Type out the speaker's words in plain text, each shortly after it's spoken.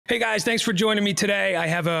Hey guys, thanks for joining me today. I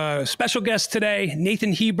have a special guest today,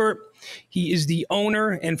 Nathan Hiebert. He is the owner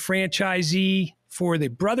and franchisee for the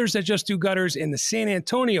Brothers That Just Do Gutters in the San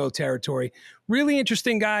Antonio territory. Really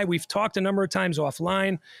interesting guy. We've talked a number of times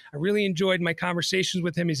offline. I really enjoyed my conversations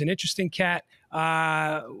with him. He's an interesting cat.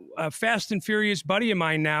 A fast and furious buddy of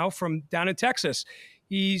mine now from down in Texas.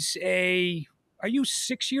 Are you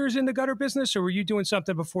 6 years in the gutter business, or were you doing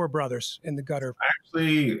something before Brothers in the gutter?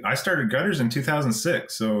 Actually, I started gutters in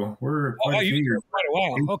 2006, so we're quite a few years. Quite a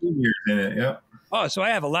while. Okay. Years in it, yep. Oh, so I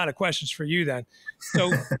have a lot of questions for you then.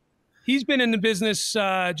 So he's been in the business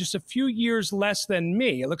just a few years less than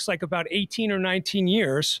me. It looks like about 18 or 19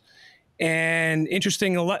 years. And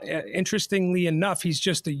interestingly enough, he's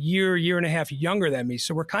just a year and a half younger than me.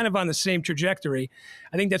 So we're kind of on the same trajectory.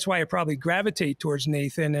 I think that's why I probably gravitate towards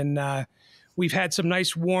Nathan. And we've had some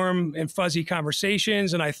nice, warm and fuzzy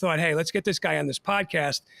conversations. And I thought, hey, let's get this guy on this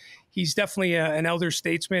podcast. He's definitely an elder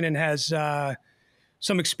statesman and has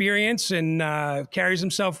some experience and carries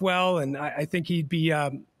himself well. And I think he'd be,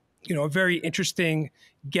 a very interesting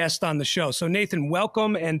guest on the show. So Nathan,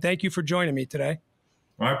 welcome. And thank you for joining me today.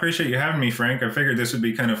 Well, I appreciate you having me, Frank. I figured this would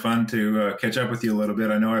be kind of fun to catch up with you a little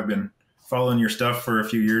bit. I know I've been following your stuff for a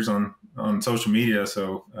few years on social media.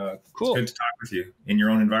 So cool. It's good to talk with you in your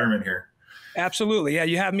own environment here. Absolutely, yeah.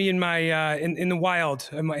 You have me in my in the wild,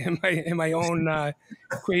 in my own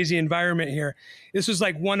crazy environment here. This was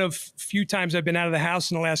like one of few times I've been out of the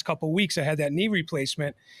house in the last couple of weeks. I had that knee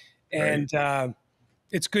replacement, and right.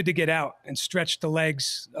 It's good to get out and stretch the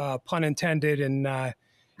legs, pun intended, and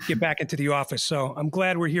get back into the office. So I'm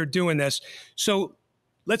glad we're here doing this. So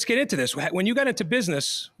let's get into this. When you got into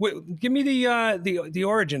business, give me the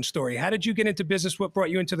origin story. How did you get into business? What brought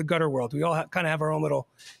you into the gutter world? We all kind of have our own little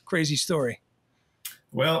crazy story.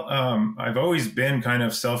 Well, I've always been kind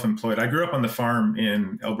of self-employed. I grew up on the farm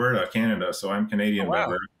in Alberta, Canada, so I'm Canadian. Oh,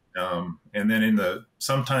 wow. And then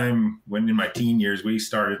sometime when in my teen years,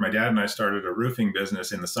 my dad and I started a roofing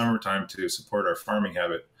business in the summertime to support our farming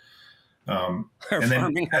habit. Yeah,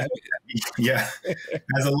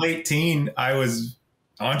 as a late teen, I was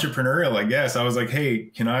entrepreneurial, I guess. I was like,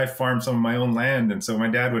 hey, can I farm some of my own land? And so my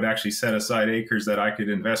dad would actually set aside acres that I could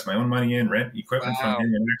invest my own money in, rent equipment from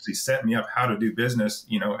him, and actually set me up how to do business,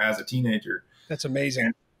 as a teenager. That's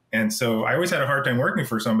amazing. And so I always had a hard time working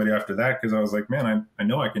for somebody after that, because I was like, man, I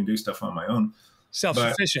know I can do stuff on my own.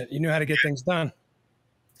 Self-sufficient. You knew how to get things done.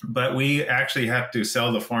 But we actually had to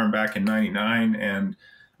sell the farm back in 99, and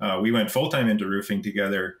we went full-time into roofing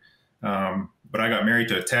together. But I got married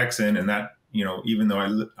to a Texan, and that, even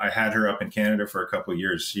though I had her up in Canada for a couple of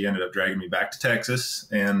years, she ended up dragging me back to Texas,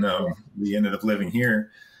 and we ended up living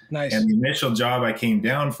here. Nice. And the initial job I came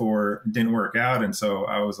down for didn't work out. And so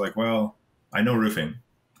I was like, well, I know roofing,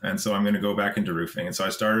 and so I'm going to go back into roofing. And so I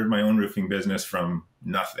started my own roofing business from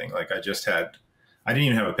nothing. Like I didn't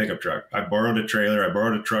even have a pickup truck. I borrowed a trailer. I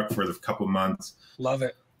borrowed a truck for a couple of months. Love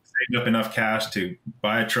it. Saved up enough cash to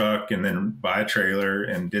buy a truck and then buy a trailer,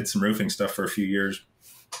 and did some roofing stuff for a few years.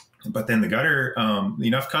 But then the gutter,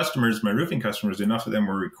 my roofing customers, enough of them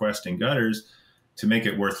were requesting gutters to make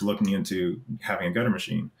it worth looking into having a gutter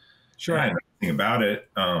machine. Sure. I didn't know anything about it.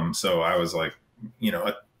 So I was like,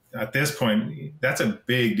 at this point, that's a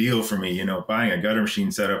big deal for me. Buying a gutter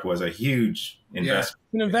machine setup was a huge investment.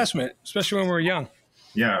 Yeah, an investment, especially when we were young.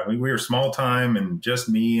 Yeah, we were small time and just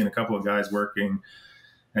me and a couple of guys working.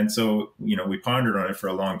 And so, we pondered on it for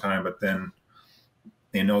a long time. But then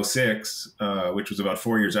in 2006, which was about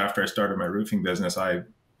 4 years after I started my roofing business, I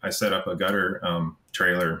set up a gutter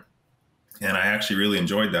trailer, and I actually really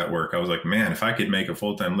enjoyed that work. I was like, man, if I could make a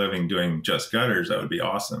full-time living doing just gutters, that would be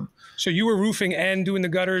awesome. So you were roofing and doing the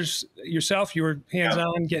gutters yourself? You were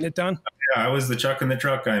hands-on getting it done? Yeah, I was the chuck in the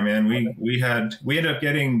truck guy, man. We ended up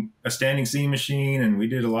getting a standing seam machine, and we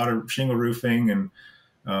did a lot of shingle roofing and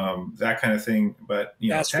that kind of thing. But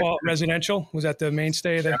asphalt residential, was that the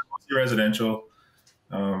mainstay of that? Yeah, residential.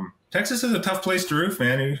 Texas is a tough place to roof,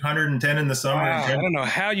 man. 110 in the summer. Wow, I don't know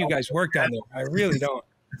how you guys work down there. I really don't.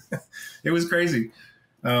 It was crazy.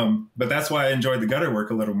 But that's why I enjoyed the gutter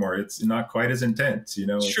work a little more. It's not quite as intense,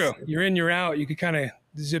 It's true. You're in, you're out. You could kind of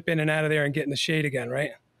zip in and out of there and get in the shade again,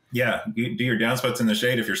 right? Yeah. You do your downspouts in the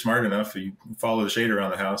shade if you're smart enough. You follow the shade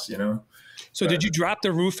around the house, So did you drop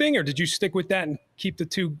the roofing, or did you stick with that and keep the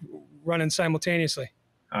two running simultaneously?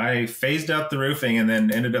 I phased out the roofing and then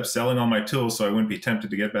ended up selling all my tools so I wouldn't be tempted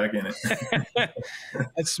to get back in it.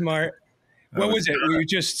 That's smart. What was it? Were you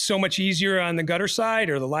just so much easier on the gutter side,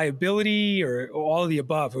 or the liability, or all of the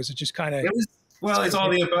above? Was it just kind of? Well, it's all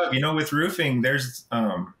the above. With roofing, there's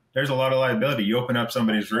a lot of liability. You open up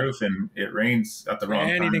somebody's roof and it rains at the wrong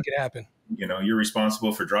time. Anything could happen. you know, you're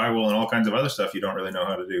responsible for drywall and all kinds of other stuff you don't really know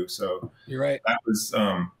how to do. So You're right. that was,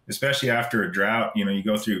 especially after a drought, you know, you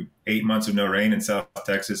go through 8 months of no rain in South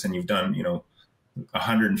Texas and you've done, you know,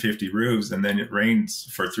 150 roofs, and then it rains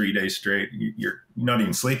for 3 days straight. You're not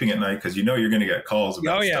even sleeping at night because you know you're going to get calls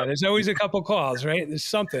about stuff. There's always a couple calls, right? There's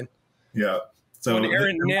something. Yeah. So an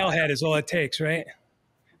errant nailhead is all it takes, right?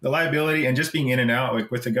 The liability and just being in and out,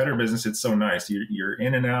 like with the gutter business, it's so nice. You're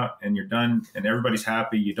in and out and you're done and everybody's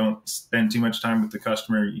happy. You don't spend too much time with the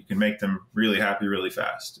customer. You can make them really happy really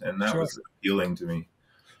fast. And that was appealing to me.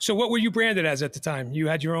 So what were you branded as at the time? You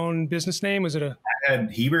had your own business name? Was it I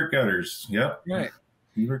had Hiebert Gutters. Yep. Right.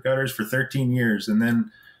 Hiebert Gutters for 13 years. And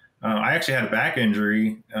then I actually had a back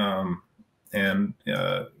injury. You know,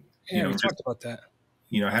 we talked about that.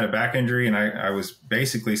 You know, I had a back injury and I was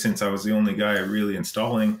basically, since I was the only guy really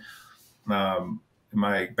installing,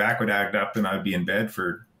 my back would act up and I'd be in bed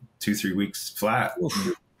for 2-3 weeks flat,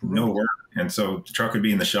 no work. And so the truck would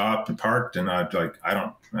be in the shop and parked and I'd like, I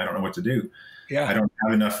don't know what to do. Yeah. I don't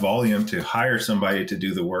have enough volume to hire somebody to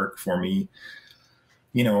do the work for me.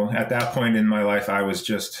 You know, at that point in my life, I was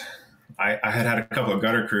just, I had a couple of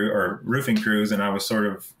gutter crew or roofing crews and I was sort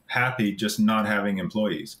of happy just not having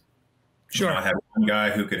employees. Sure. You know, I had one guy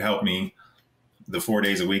who could help me the 4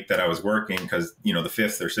 days a week that I was working because, you know, the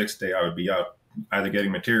 5th or 6th day I would be out either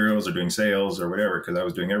getting materials or doing sales or whatever because I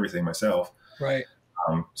was doing everything myself. Right.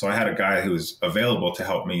 So I had a guy who was available to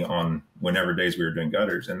help me on whenever days we were doing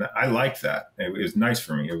gutters. And I liked that. It was nice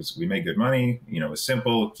for me. We made good money. You know, it was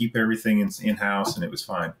simple, keep everything in-house and it was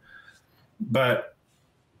fine. But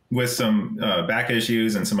with some back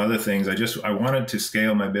issues and some other things, I wanted to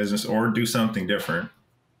scale my business or do something different,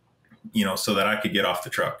 you know, so that I could get off the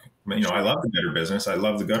truck. You know, I love the gutter business. I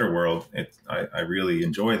love the gutter world. I really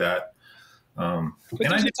enjoy that. But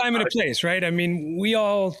there's a time and a place, right? I mean, we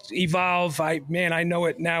all evolve. I know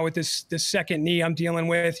it now with this second knee I'm dealing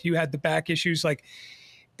with. You had the back issues. Like,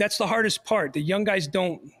 that's the hardest part. The young guys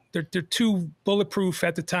they're too bulletproof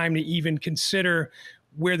at the time to even consider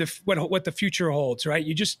where what the future holds, right?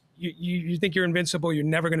 You think you're invincible. You're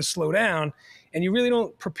never going to slow down. And you really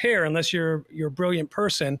don't prepare unless you're a brilliant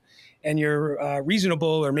person and you're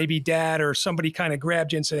reasonable, or maybe dad or somebody kind of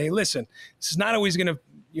grabbed you and said, hey, listen, this is not always going to,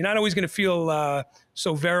 you're not always going to feel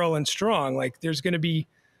so virile and strong. Like, there's going to be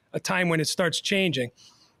a time when it starts changing.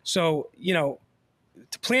 So, you know,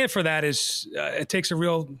 to plan for that it takes a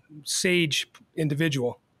real sage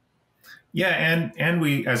individual. Yeah. And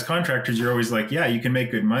we, as contractors, you're always like, yeah, you can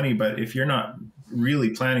make good money, but if you're not really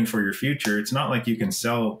planning for your future, it's not like you can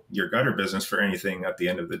sell your gutter business for anything at the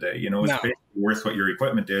end of the day. You know, it's basically worth what your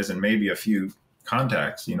equipment is and maybe a few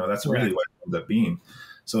contacts. You know, that's really what it ends up being.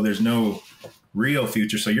 So there's no real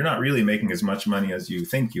future. So you're not really making as much money as you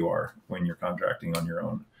think you are when you're contracting on your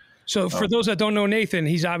own. So for those that don't know Nathan,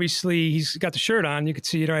 he's got the shirt on. You can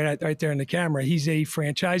see it right there in the camera. He's a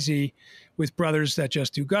franchisee with brothers that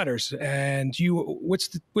just do gutters. And what's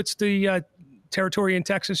the territory in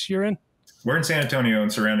Texas you're in? We're in San Antonio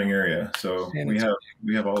and surrounding area. So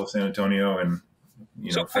we have all of San Antonio and,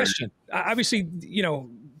 you know. So question, obviously, you know,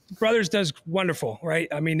 Brothers does wonderful, right?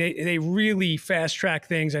 I mean, they really fast track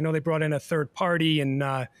things. I know they brought in a third party and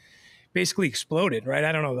basically exploded, right?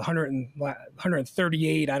 I don't know,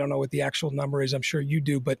 138. I don't know what the actual number is. I'm sure you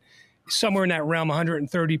do, but somewhere in that realm,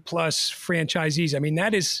 130 plus franchisees. I mean,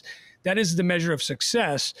 that is the measure of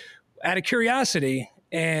success. Out of curiosity,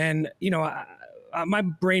 and you know, my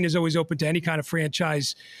brain is always open to any kind of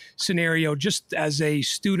franchise scenario. Just as a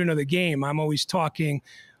student of the game, I'm always talking.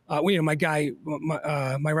 You know,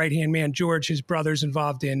 my right-hand man, George, his brother's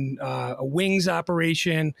involved in a wings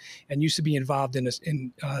operation and used to be involved in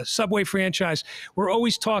a Subway franchise. We're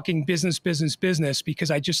always talking business,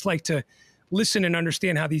 because I just like to listen and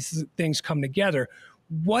understand how these things come together.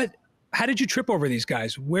 How did you trip over these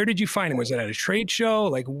guys? Where did you find them? Was it at a trade show?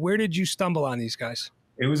 Like, where did you stumble on these guys?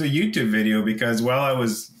 It was a YouTube video because while I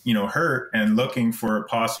was, you know, hurt and looking for a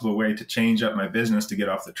possible way to change up my business to get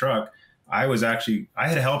off the truck, I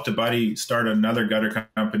had helped a buddy start another gutter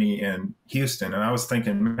company in Houston. And I was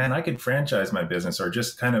thinking, man, I could franchise my business or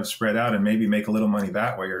just kind of spread out and maybe make a little money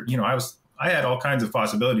that way. Or, you know, I had all kinds of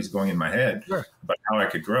possibilities going in my head about how I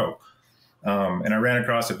could grow. And I ran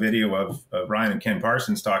across a video of Ryan and Ken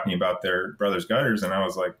Parsons talking about their brothers' gutters. And I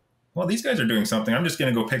was like, well, these guys are doing something. I'm just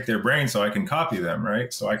going to go pick their brain so I can copy them.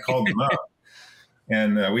 Right. So I called them up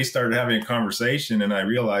and we started having a conversation and I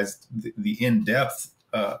realized the in-depth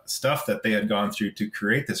stuff that they had gone through to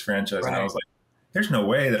create this franchise. Right. And I was like, there's no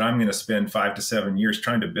way that I'm going to spend 5 to 7 years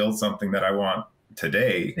trying to build something that I want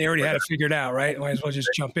today. They already had it figured out, right? Might as well just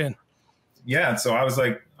jump in. Yeah. So I was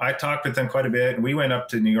like, I talked with them quite a bit. We went up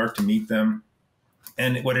to New York to meet them.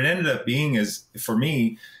 And what it ended up being is, for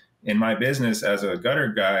me, in my business as a gutter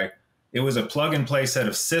guy, it was a plug and play set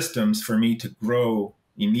of systems for me to grow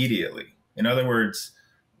immediately. In other words,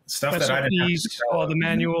 stuff that I didn't have to develop. All the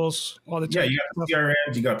manuals, all the you got the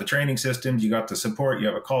CRMs, you got the training systems, you got the support, you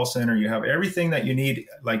have a call center, you have everything that you need,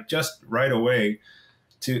 like just right away.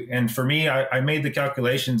 And for me, I made the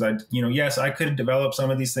calculations. Yes, I could develop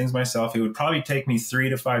some of these things myself. It would probably take me 3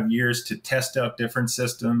 to 5 years to test out different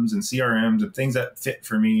systems and CRMs and things that fit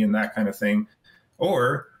for me and that kind of thing.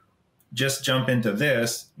 Or just jump into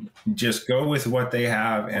this, just go with what they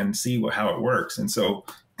have and see how it works. And so,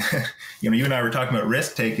 you and I were talking about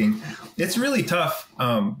risk taking. It's really tough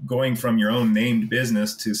going from your own named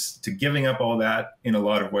business to giving up all that in a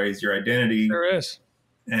lot of ways, your identity. There is.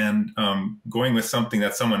 And going with something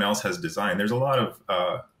that someone else has designed. There's a lot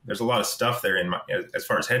of stuff there as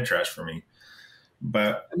far as head trash for me.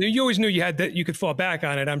 But you always knew you had that, you could fall back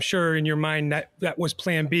on it. I'm sure in your mind that was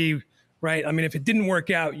plan B, right? I mean, if it didn't work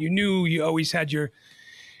out, you knew you always had your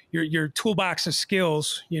toolbox of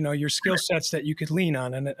skills, your skill sets that you could lean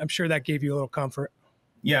on. And I'm sure that gave you a little comfort.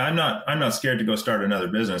 Yeah, I'm not scared to go start another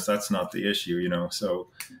business. That's not the issue, So,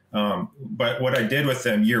 but what I did with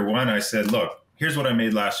them year one, I said, look, here's what I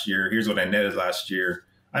made last year. Here's what I netted last year.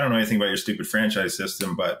 I don't know anything about your stupid franchise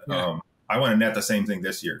system, but I want to net the same thing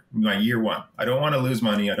this year. My year one. I don't want to lose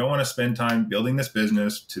money. I don't want to spend time building this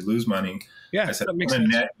business to lose money. Yeah, I said, I'm going to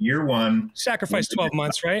net year one. Sacrifice 12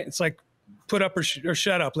 months, right? It's like put up or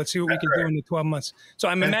shut up. Let's see what we can do in the 12 months. So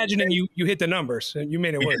I'm imagining you hit the numbers and you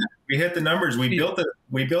made it work. We hit the numbers. We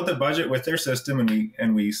built a budget with their system,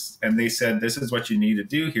 and they said, this is what you need to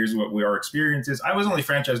do. Here's what our experience is. I was only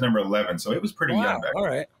franchise number 11, so it was pretty young back then. All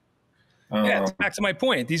right. Yeah, back to my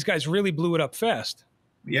point. These guys really blew it up fast.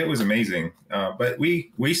 Yeah, it was amazing. But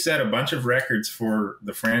we set a bunch of records for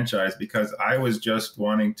the franchise because I was just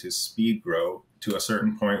wanting to speed grow to a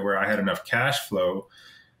certain point where I had enough cash flow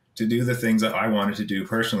to do the things that I wanted to do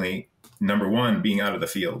personally. Number one, being out of the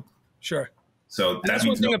field. Sure. So that's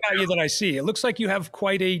one thing about you that I see. It looks like you have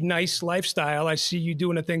quite a nice lifestyle. I see you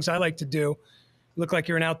doing the things I like to do. You look like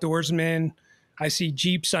you're an outdoorsman. I see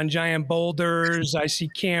Jeeps on giant boulders. I see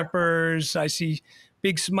campers. I see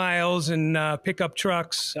big smiles and pickup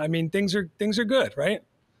trucks. I mean, things are good, right?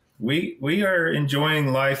 We are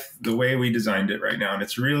enjoying life the way we designed it right now. And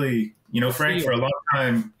it's really, Frank, for a long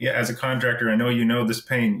time, as a contractor, I know this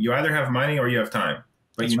pain. You either have money or you have time,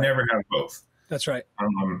 but you never have both. That's right.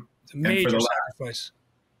 It's a major sacrifice.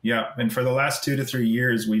 Yeah. And for the last 2 to 3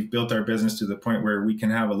 years, we've built our business to the point where we can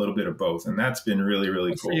have a little bit of both. And that's been really,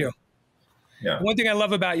 really cool. For you. Yeah. One thing I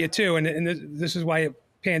love about you too, and this is why it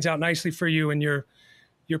pans out nicely for you and your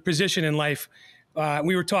position in life.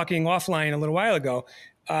 We were talking offline a little while ago.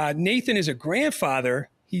 Nathan is a grandfather.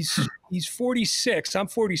 He's 46. I'm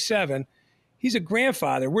 47. He's a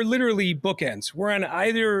grandfather. We're literally bookends. We're on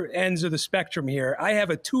either ends of the spectrum here. I have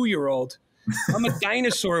a 2-year-old. I'm a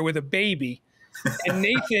dinosaur with a baby. And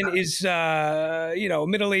Nathan is, a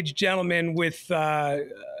middle-aged gentleman with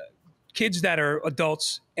kids that are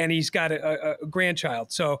adults, and he's got a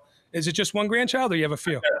grandchild. So is it just one grandchild or you have a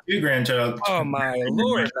few? I've got 2 grandchildren. Oh, my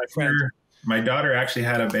Lord, my friend. My daughter actually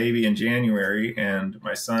had a baby in January, and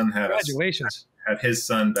my son had his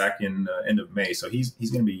son back in end of May. So he's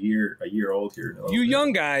going to be a year old here. You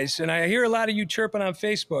young guys, and I hear a lot of you chirping on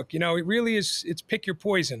Facebook. It really is. It's pick your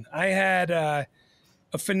poison. I had a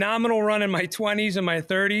phenomenal run in my 20s and my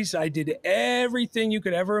 30s. I did everything you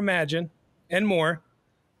could ever imagine and more.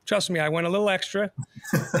 Trust me, I went a little extra.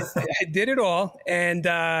 I did it all, and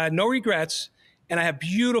no regrets. And I have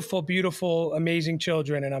beautiful, beautiful, amazing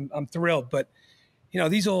children, and I'm thrilled. But,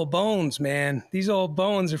 these old bones, man, these old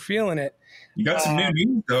bones are feeling it. You got some new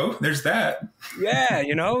news, though. There's that. Yeah,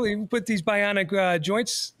 we put these bionic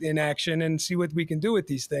joints in action and see what we can do with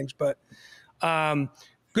these things. But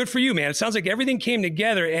good for you, man. It sounds like everything came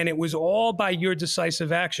together, and it was all by your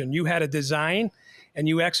decisive action. You had a design, and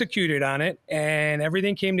you executed on it, and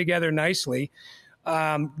everything came together nicely.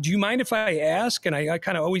 Do you mind if I ask, and I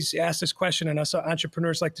kind of always ask this question, and us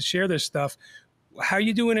entrepreneurs like to share this stuff, how are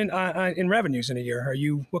you doing in revenues in a year?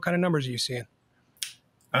 What kind of numbers are you seeing?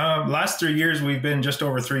 Last 3 years, we've been just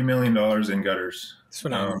over $3 million in gutters. It's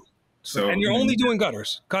phenomenal. And you're only doing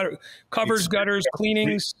gutters, covers, gutters,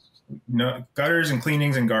 cleanings? No, gutters and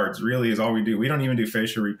cleanings and guards really is all we do. We don't even do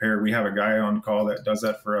facial repair. We have a guy on call that does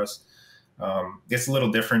that for us. It's a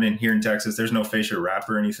little different here in Texas. There's no fascia wrap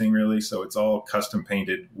or anything really. So it's all custom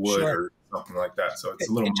painted wood or something like that. So it's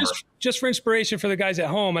a little more. Just for inspiration for the guys at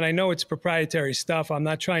home, and I know it's proprietary stuff. I'm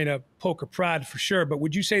not trying to poke or prod for sure, but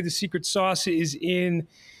would you say the secret sauce is in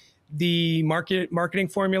the marketing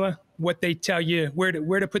formula? what they tell you, where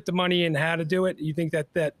to put the money and how to do it? You think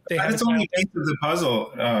that they have That's only a piece of the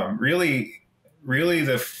puzzle. Really,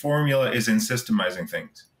 the formula is in systemizing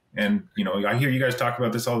things. And, I hear you guys talk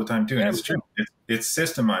about this all the time too. And it's true. It's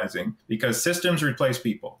systemizing, because systems replace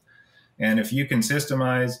people. And if you can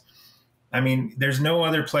systemize, there's no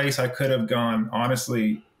other place I could have gone,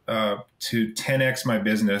 honestly, to 10x my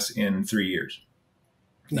business in 3 years.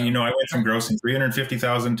 No. I went from grossing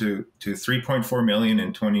 350,000 to 3.4 million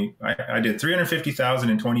in 20. I did 350,000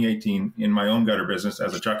 in 2018 in my own gutter business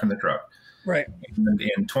as a chuck in the truck. Right. And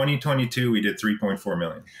in 2022, we did 3.4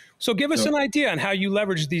 million. So give us an idea on how you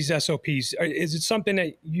leverage these SOPs. Is it something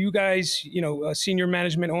that you guys, senior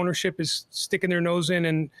management ownership is sticking their nose in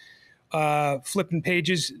and flipping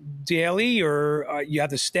pages daily, or you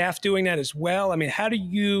have the staff doing that as well? How do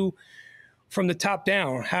you, from the top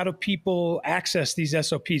down, how do people access these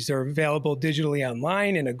SOPs? They're available digitally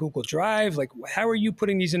online in a Google Drive. Like, how are you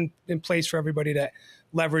putting these in place for everybody to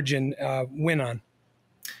leverage and win on?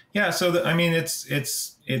 Yeah, so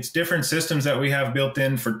it's different systems that we have built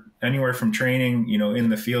in for anywhere from training. In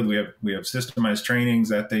the field, we have systemized trainings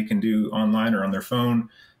that they can do online or on their phone.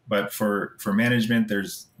 But for management,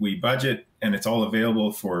 we budget, and it's all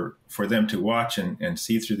available for them to watch and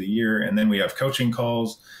see through the year. And then we have coaching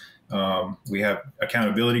calls. We have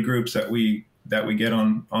accountability groups that we get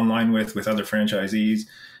online with other franchisees.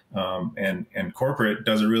 And corporate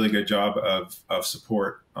does a really good job of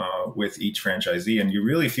support with each franchisee, and you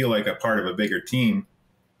really feel like a part of a bigger team.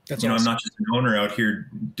 That's awesome. I'm not just an owner out here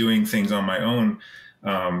doing things on my own.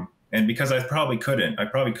 And because I probably couldn't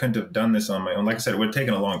have done this on my own. Like I said, it would have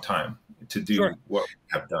taken a long time to do what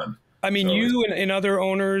we have done. You and other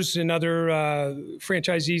owners and other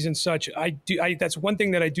franchisees and such, that's one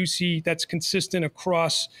thing that I do see that's consistent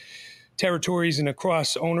across territories and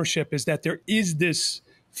across ownership, is that there is this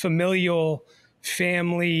familial,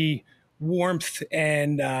 family warmth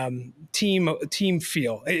and team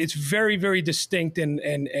feel. It's very, very distinct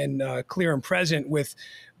and clear and present with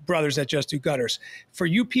brothers that just do gutters. For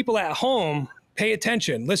you people at home, pay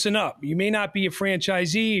attention, listen up. You may not be a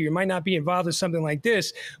franchisee, you might not be involved in something like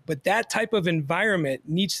this, but that type of environment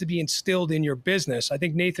needs to be instilled in your business. I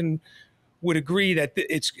think Nathan would agree that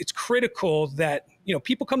it's critical that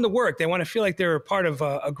people come to work. They want to feel like they're a part of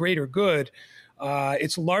a greater good.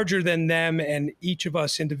 It's larger than them and each of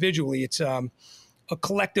us individually. It's a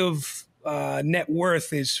collective net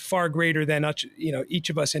worth is far greater than each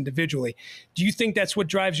of us individually. Do you think that's what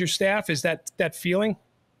drives your staff? Is that feeling?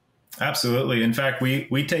 Absolutely. In fact,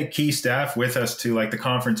 we take key staff with us to like the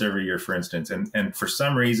conference every year, for instance. And for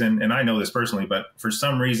some reason, and I know this personally, but for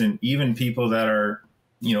some reason, even people that are,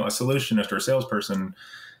 a solutionist or salesperson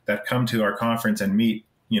that come to our conference and meet,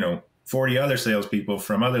 40 other salespeople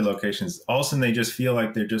from other locations, all of a sudden they just feel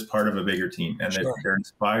like they're just part of a bigger team, and they're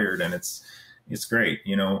inspired, and it's great.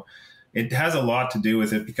 It has a lot to do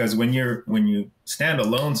with it, because when you stand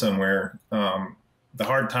alone somewhere, the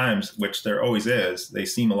hard times, which there always is, they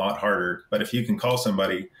seem a lot harder. But if you can call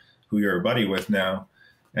somebody who you're a buddy with now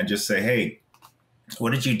and just say, hey,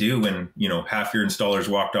 what did you do when, half your installers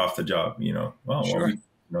walked off the job?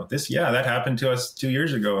 That happened to us 2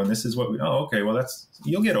 years ago, and this is what okay, well,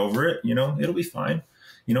 you'll get over it. It'll be fine.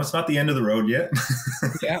 It's not the end of the road yet.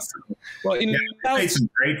 Yeah. Well, we made some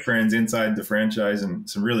great friends inside the franchise, and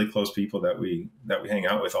some really close people that we hang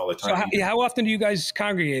out with all the time. So how often do you guys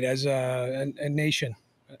congregate as a nation?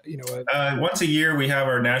 Once a year we have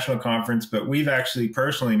our national conference, but we've actually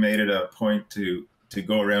personally made it a point to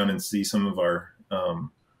go around and see some of our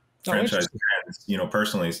franchise friends.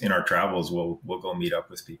 Personally in our travels, we'll go meet up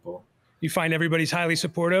with people. You find everybody's highly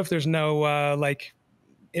supportive? There's no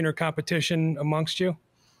inner competition amongst you?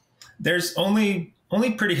 There's only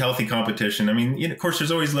pretty healthy competition. Of course,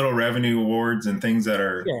 there's always little revenue awards and things that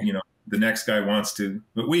are, the next guy wants to.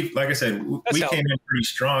 But like I said, we came in pretty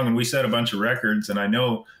strong, and we set a bunch of records. And I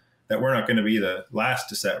know that we're not going to be the last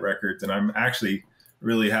to set records. And I'm actually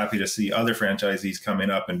really happy to see other franchisees coming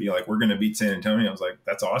up and be like, we're going to beat San Antonio. I was like,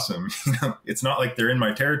 that's awesome. It's not like they're in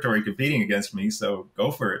my territory competing against me. So go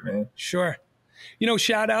for it, man. Sure.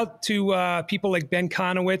 Shout out to people like Ben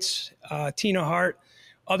Conowitz, Tina Hart,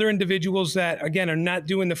 other individuals that, again, are not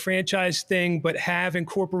doing the franchise thing, but have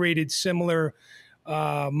incorporated similar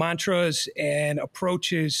mantras and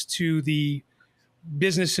approaches to the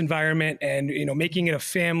business environment, and, making it a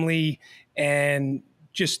family, and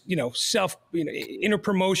just, inner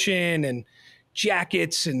promotion and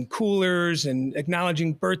jackets and coolers and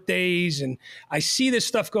acknowledging birthdays. And I see this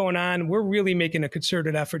stuff going on. We're really making a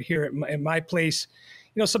concerted effort here at my place.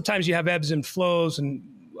 Sometimes you have ebbs and flows and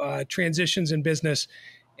transitions in business.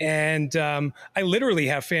 And I literally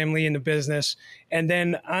have family in the business. And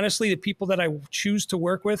then honestly, the people that I choose to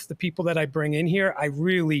work with, the people that I bring in here, I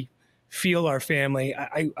really feel our family.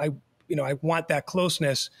 I want that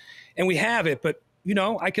closeness, and we have it, but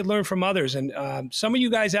I could learn from others. And some of you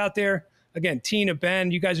guys out there, again, Tina, Ben,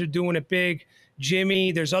 you guys are doing it big.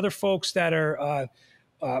 Jimmy, there's other folks that are,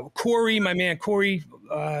 Corey, my man, Corey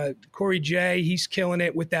J, he's killing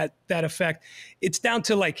it with that effect. It's down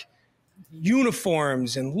to like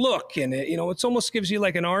uniforms and look, and it almost gives you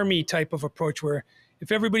like an army type of approach where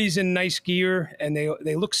if everybody's in nice gear and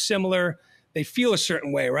they look similar, they feel a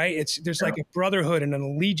certain way, right? There's like a brotherhood and an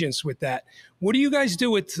allegiance with that. What do you guys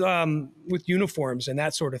do with uniforms and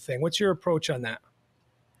that sort of thing? What's your approach on that?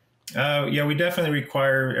 Yeah, we definitely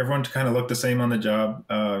require everyone to kind of look the same on the job.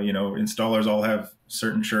 Installers all have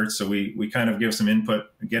certain shirts, so we kind of give some input,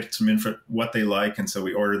 get some input what they like, and so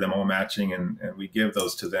we order them all matching, and we give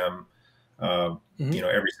those to them.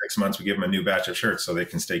 Every 6 months we give them a new batch of shirts so they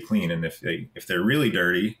can stay clean. And if they're really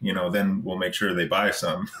dirty, then we'll make sure they buy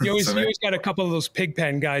some. You always got a couple of those pig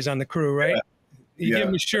pen guys on the crew, right? Yeah. You give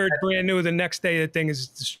them a shirt brand new, the next day that thing is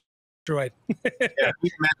destroyed.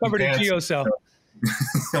 Covered in geocell.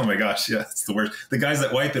 Oh my gosh, yeah, it's the worst. The guys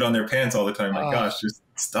that wipe it on their pants all the time. My gosh, just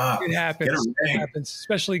stop. It happens. It happens,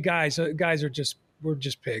 especially guys. Guys are we're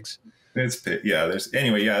just pigs. We kind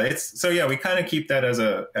of keep that as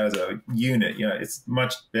a unit. It's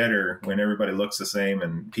much better when everybody looks the same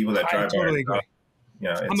and people that drive. I totally agree.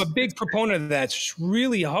 I'm a big proponent of that. It's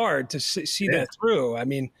really hard to see that through. I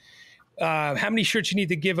mean, how many shirts you need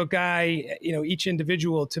to give a guy, each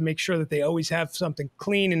individual, to make sure that they always have something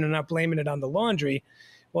clean and they're not blaming it on the laundry.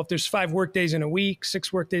 Well, if there's 5 work days in a week,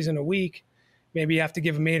 6 work days in a week, maybe you have to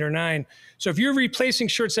give them 8 or 9. So if you're replacing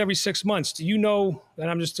shirts every 6 months, do you know, and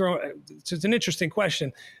I'm just throwing, it's an interesting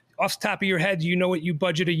question. Off the top of your head, do you know what you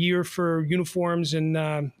budget a year for uniforms and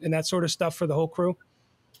that sort of stuff for the whole crew?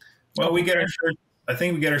 Well, we get our shirts. I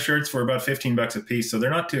think we get our shirts for about $15 a piece, so they're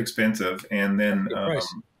not too expensive. And then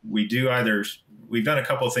we've done a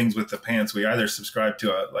couple of things with the pants. We either subscribe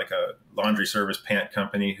to a laundry service pant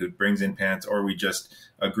company who brings in pants, or we just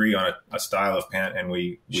agree on a style of pant, and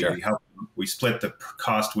we split the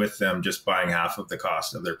cost with them, just buying half of the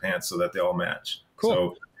cost of their pants so that they all match. Cool.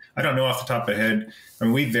 So I don't know off the top of the head. I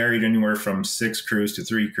mean, we varied anywhere from 6 crews to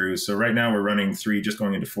 3 crews. So right now we're running 3, just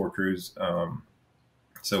going into 4 crews.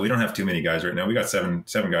 So we don't have too many guys right now. We got seven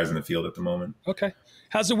guys in the field at the moment. Okay.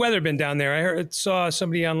 How's the weather been down there? I saw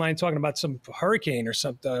somebody online talking about some hurricane or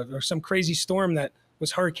something, or some crazy storm that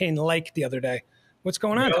was hurricane-like the other day. What's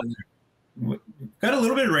going on down there? Got a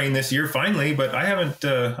little bit of rain this year, finally, but I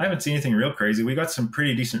haven't seen anything real crazy. We got some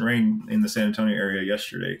pretty decent rain in the San Antonio area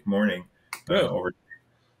yesterday morning.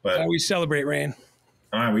 But we celebrate rain.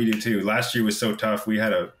 We do too. Last year was so tough. We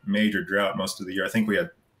had a major drought most of the year. I think we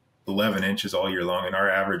had 11 inches all year long, and our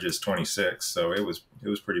average is 26. So it was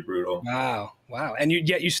pretty brutal. Wow. And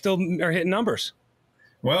yet you still are hitting numbers.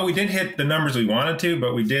 Well, we didn't hit the numbers we wanted to,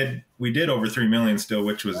 but we did over 3 million still,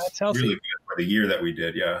 which was really good for the year that we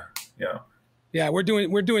did. Yeah. Yeah, we're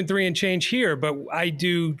doing 3 and change here, but I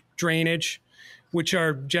do drainage, which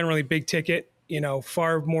are generally big ticket,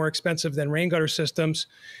 far more expensive than rain gutter systems.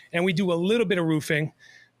 And we do a little bit of roofing.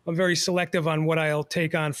 I'm very selective on what I'll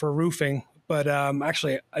take on for roofing. But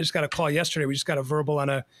actually, I just got a call yesterday. We just got a verbal on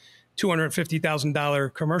a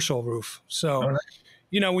 $250,000 commercial roof. So,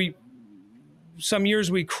 some years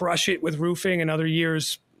we crush it with roofing, and other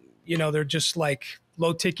years, they're just like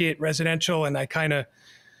low ticket residential, and I kind of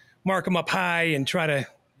mark them up high and try to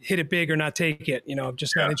hit it big or not take it. I'm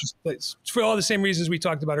just not interested. It's for all the same reasons we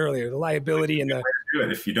talked about earlier: the liability and the.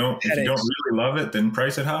 If you don't really love it, then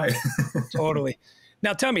price it high. Totally.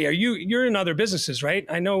 Now, tell me, you're in other businesses, right?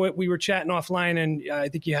 I know we were chatting offline, and I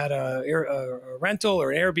think you had a rental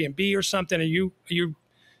or an Airbnb or something. Are you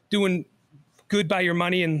doing good by your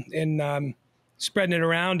money and spreading it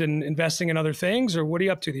around and investing in other things, or what are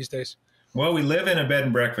you up to these days? Well, we live in a bed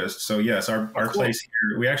and breakfast. So yes, our place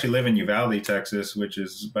here, we actually live in Uvalde, Texas, which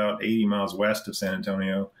is about 80 miles west of San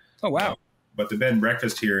Antonio. Oh, wow. But the bed and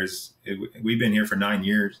breakfast here we've been here for 9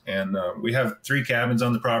 years, and we have 3 cabins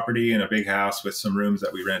on the property and a big house with some rooms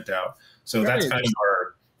that we rent out. So that's kind of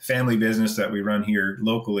our family business that we run here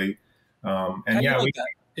locally.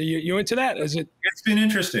 You into that? It's been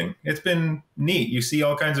interesting. It's been neat. You see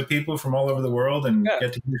all kinds of people from all over the world and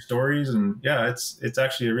get to hear stories. And it's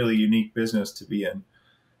actually a really unique business to be in.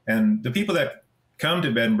 And the people that come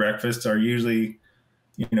to bed and breakfasts are usually,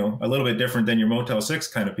 a little bit different than your Motel 6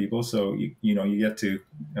 kind of people. So, you get to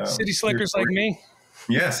city slickers like me.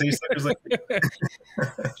 Yeah. City slickers like me.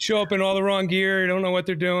 Show up in all the wrong gear. You don't know what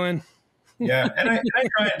they're doing. Yeah, and I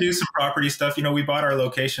try and do some property stuff. You know, we bought our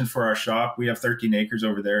location for our shop. We have 13 acres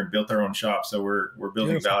over there and built our own shop, so we're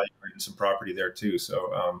building Beautiful. value in some property there too.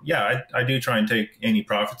 So yeah, I do try and take any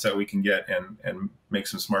profits that we can get and make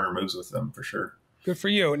some smarter moves with them for sure. Good for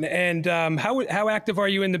you. And how active are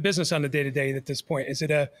you in the business on a day to day at this point? Is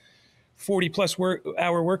it a 40 plus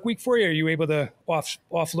hour work week for you? Are you able to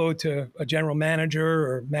offload to a general manager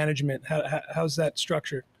or management? How's that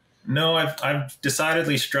structured? No, I've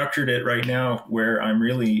decidedly structured it right now where I'm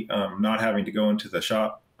really not having to go into the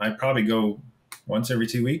shop. I probably go once every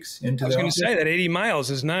 2 weeks into I was the going to office. say that 80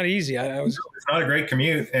 miles is not easy. It's not a great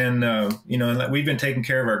commute, and you know, and we've been taking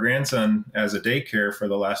care of our grandson as a daycare for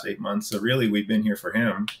the last 8 months. So really, we've been here for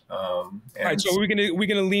him. All right. So we're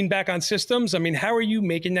gonna lean back on systems. I mean, how are you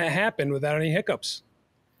making that happen without any hiccups?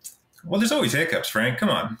 Well, there's always hiccups, Frank. Come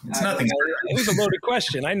on, it's nothing. It was a loaded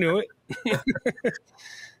question. I knew it.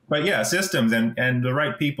 But yeah, systems and the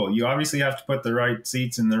right people. You obviously have to put the right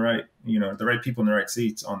seats in the right, you know, the right people in the right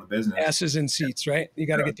seats on the business. Asses in seats, right? You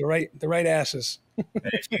got to get the right asses. And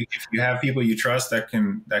if you have people you trust that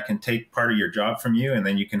can take part of your job from you, and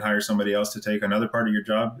then you can hire somebody else to take another part of your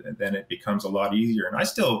job, and then it becomes a lot easier. And I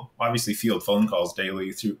still obviously field phone calls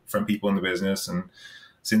daily from people in the business, and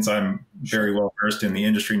since I'm very well versed in the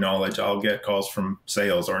industry knowledge, I'll get calls from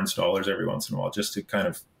sales or installers every once in a while just to kind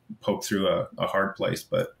of poke through a hard place.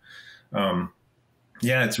 But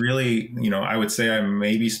yeah, it's really, you know, I would say I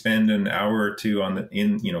maybe spend an hour or two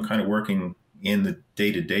you know, kind of working in the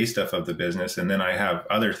day-to-day stuff of the business. And then I have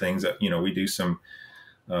other things that, you know, we do some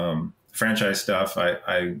franchise stuff.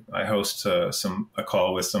 I host a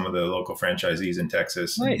call with some of the local franchisees in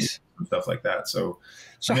Texas. Nice. And stuff like that. So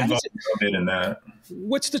So I'm how involved does a bit in that.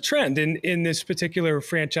 what's the trend in this particular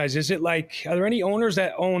franchise? Is it like, are there any owners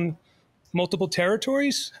that own multiple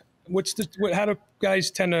territories? How do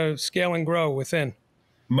guys tend to scale and grow within?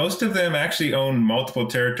 Most of them actually own multiple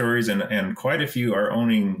territories, and quite a few are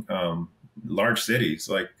owning large cities.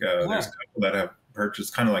 Like there's a couple that have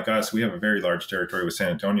purchased, kind of like us. We have a very large territory with San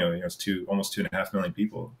Antonio. You know, it's almost 2.5 million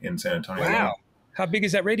people in San Antonio. Wow. Alone. How big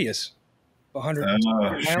is that radius? 100 miles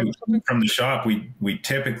or Shoot. something? From the shop, we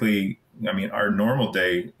typically, I mean, our normal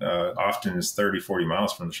day often is 30, 40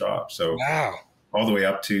 miles from the shop. So Wow. all the way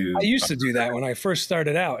up to. I used to do that when I first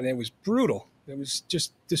started out, and it was brutal. It was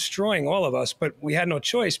just destroying all of us, but we had no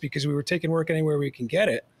choice because we were taking work anywhere we can get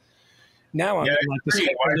it. Now I'm in like this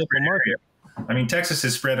local market. I mean, Texas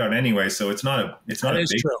is spread out anyway, so it's not a big, true.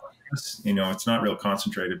 You know, it's not real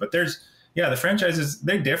concentrated. But the franchises,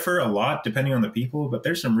 they differ a lot depending on the people, but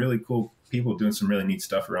there's some really cool people doing some really neat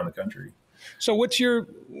stuff around the country. So where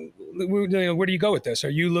do you go with this? Are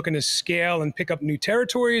you looking to scale and pick up new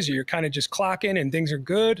territories, or you're kind of just clocking and things are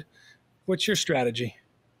good? What's your strategy?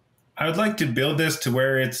 I would like to build this to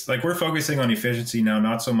where it's like we're focusing on efficiency now,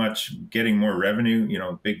 not so much getting more revenue, you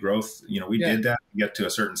know, big growth. You know, we did that to get to a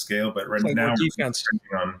certain scale, but right now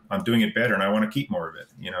I'm doing it better and I want to keep more of it.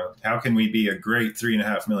 You know, how can we be a great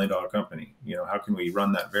 $3.5 million company? You know, how can we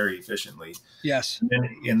run that very efficiently? Yes.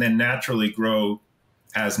 And then naturally grow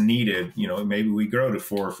as needed. You know, maybe we grow to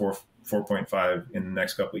 4.5 in the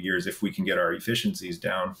next couple of years if we can get our efficiencies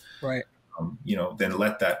down. Right. You know, then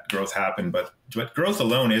let that growth happen. But growth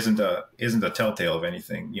alone isn't a telltale of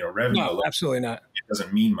anything. You know, revenue alone, absolutely not. It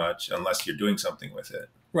doesn't mean much unless you're doing something with it.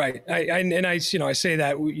 Right. I say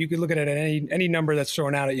that you could look at it at any number that's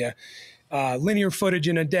thrown out at you. Linear footage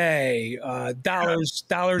in a day,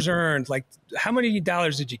 dollars earned. Like, how many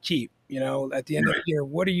dollars did you keep? You know, at the end of the year,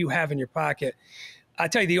 what do you have in your pocket? I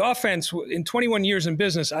tell you, the offense in 21 years in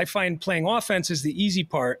business, I find playing offense is the easy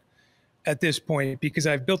part at this point because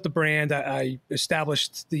I've built the brand. I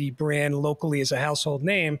established the brand locally as a household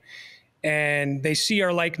name, and they see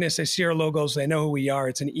our likeness, they see our logos, they know who we are.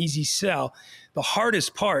 It's an easy sell. The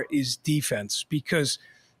hardest part is defense because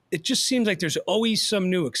it just seems like there's always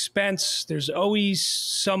some new expense. There's always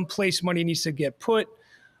some place money needs to get put.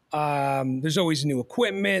 There's always new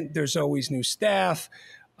equipment. There's always new staff.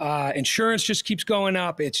 Insurance just keeps going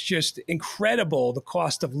up. It's just incredible, the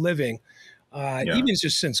cost of living. Even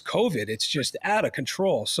just since COVID, it's just out of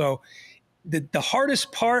control. So the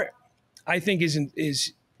hardest part, I think,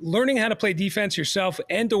 is learning how to play defense yourself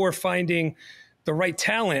and or finding the right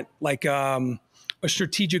talent, like a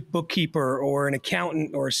strategic bookkeeper or an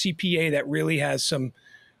accountant or a CPA that really has some,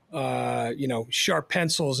 sharp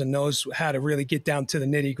pencils and knows how to really get down to the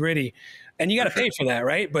nitty gritty. And you got to pay for that,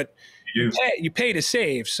 right? But you pay to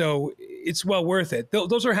save. So it's well worth it.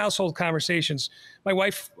 Those are household conversations. My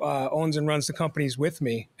wife owns and runs the companies with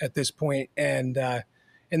me at this point, and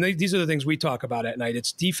these are the things we talk about at night.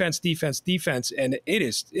 It's defense, defense, defense, and it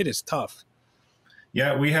is tough.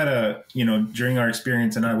 Yeah, we had during our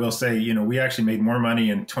experience, and I will say, we actually made more money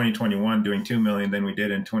in 2021 doing 2 million than we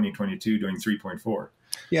did in 2022 doing 3.4.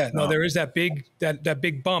 Yeah, no, there is that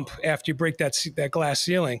big bump after you break that glass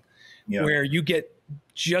ceiling, Yeah. where you get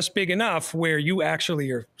just big enough where you actually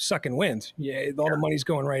are sucking wind. Yeah, all the money's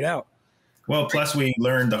going right out. Well, plus we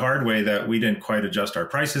learned the hard way that we didn't quite adjust our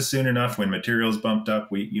prices soon enough when materials bumped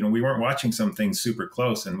up. We weren't watching some things super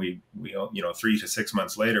close, and we 3 to 6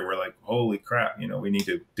 months later, we're like, holy crap, we need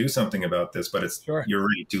to do something about this. But you're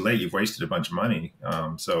already too late. You've wasted a bunch of money.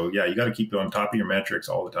 So yeah, you got to keep on top of your metrics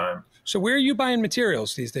all the time. So where are you buying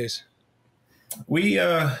materials these days? We,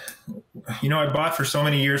 I bought for so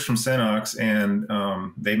many years from Senox, and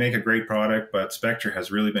they make a great product, but Spectra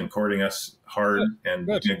has really been courting us hard and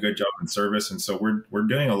doing a good job in service. And so we're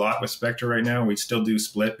doing a lot with Spectra right now. We still do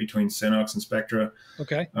split between Senox and Spectra.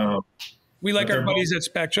 Okay. We like our buddies at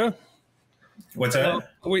Spectra. What's that?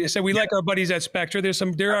 We like our buddies at Spectra.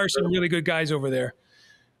 There are some really good guys over there.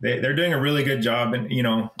 They're doing a really good job, and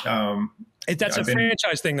that's a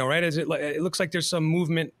franchise thing, though, right? It looks like there's some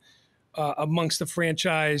movement amongst the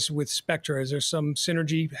franchise with Spectra. Is there some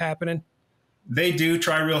synergy happening? They do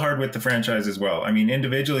try real hard with the franchise as well. I mean,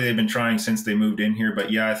 individually, they've been trying since they moved in here.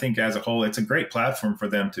 But yeah, I think as a whole, it's a great platform for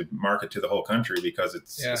them to market to the whole country because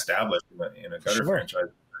it's established in a gutter franchise.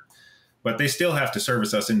 But they still have to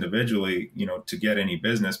service us individually, to get any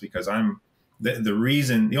business, because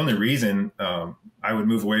the only reason I would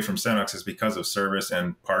move away from Senox is because of service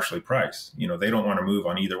and partially price. They don't want to move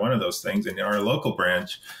on either one of those things. And in our local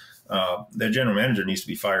branch, their general manager needs to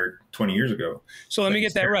be fired 20 years ago. So let me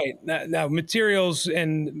get that right. Now, materials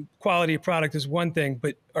and quality of product is one thing,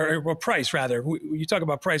 or price rather. You talk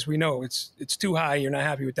about price, we know it's too high. You're not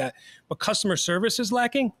happy with that. But customer service is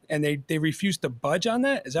lacking, and they refuse to budge on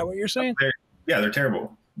that. Is that what you're saying? They're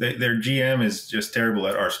terrible. Their GM is just terrible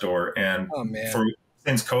at our store. And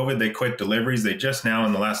since COVID, they quit deliveries. They just now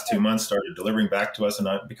in the last 2 months started delivering back to us. And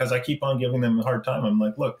because I keep on giving them a hard time, I'm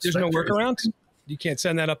like, look, there's no workarounds. You can't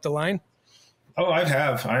send that up the line. Oh,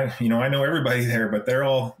 I know everybody there, but they're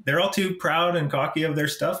all too proud and cocky of their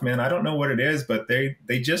stuff, man. I don't know what it is, but they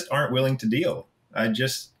just aren't willing to deal.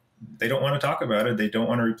 They don't want to talk about it. They don't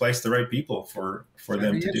want to replace the right people for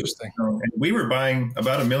them to do. And we were buying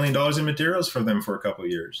about $1 million in materials for them for a couple of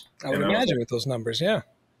years. I would imagine with those numbers, yeah.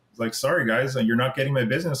 Like, sorry guys, you're not getting my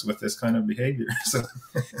business with this kind of behavior. So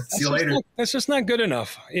see you later. That's just not good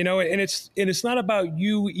enough, and it's not about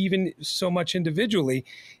you even so much individually.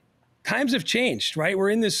 Times have changed, right? We're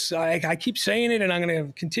in this, I keep saying it, and I'm going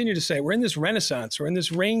to continue to say it. We're in this renaissance. We're in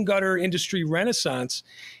this rain gutter industry renaissance.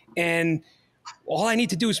 And all I need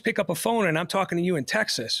to do is pick up a phone and I'm talking to you in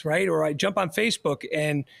Texas, right? Or I jump on Facebook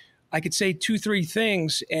and I could say 2-3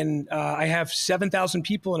 things, and I have 7,000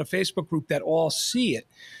 people in a Facebook group that all see it.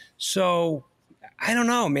 So I don't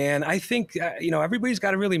know, man. I think, everybody's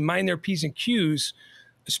got to really mind their P's and Q's,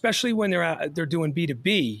 especially when they're doing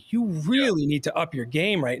B2B. You really need to up your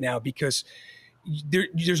game right now, because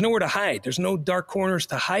there's nowhere to hide. There's no dark corners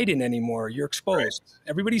to hide in anymore. You're exposed. Right.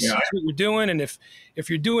 Everybody sees what you're doing. And if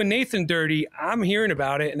you're doing Nathan dirty, I'm hearing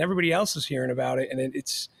about it and everybody else is hearing about it. And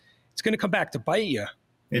it's going to come back to bite you.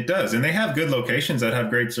 It does. And they have good locations that have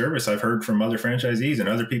great service. I've heard from other franchisees and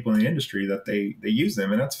other people in the industry that they use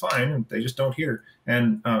them, and that's fine. And they just don't hear.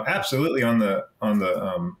 And absolutely on the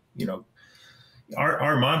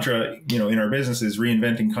our mantra, in our business is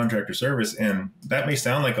reinventing contractor service. And that may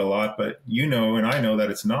sound like a lot, but and I know that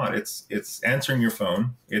it's not. It's answering your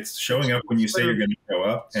phone. It's showing up when you say you're going to show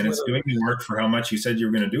up, and it's doing the work for how much you said you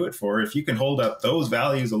were going to do it for. If you can hold up those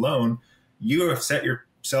values alone, you have set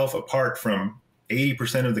yourself apart from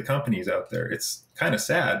 80% of the companies out there. It's kind of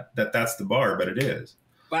sad that that's the bar, but it is.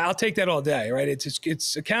 Well, I'll take that all day, right?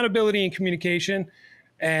 It's accountability and communication,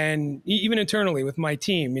 and even internally with my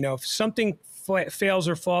team. If something fails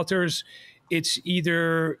or falters, it's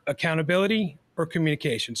either accountability or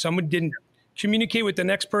communication. Someone didn't communicate with the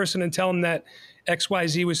next person and tell them that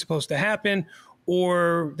XYZ was supposed to happen,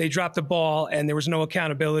 or they dropped the ball and there was no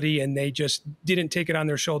accountability and they just didn't take it on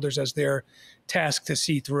their shoulders as their task to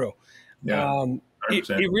see through. Yeah,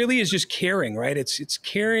 it really is just caring, right? It's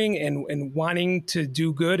caring and wanting to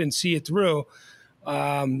do good and see it through.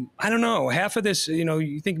 I don't know. Half of this,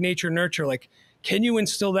 you think nature, nurture, like, can you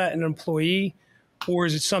instill that in an employee, or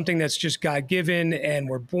is it something that's just God-given and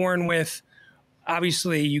we're born with?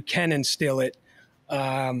 Obviously, you can instill it,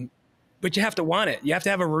 but you have to want it. You have to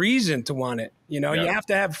have a reason to want it. You have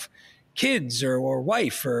to have kids or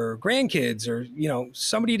wife or grandkids or,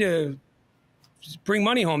 somebody to bring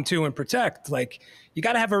money home to and protect. Like, you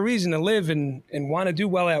got to have a reason to live and want to do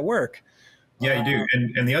well at work. Yeah, you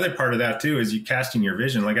do. And the other part of that too is you casting your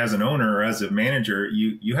vision. Like as an owner or as a manager,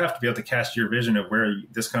 you have to be able to cast your vision of where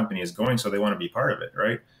this company is going, so they want to be part of it,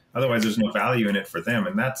 right? Otherwise, there's no value in it for them.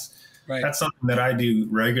 And that's something that I do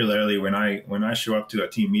regularly when I show up to a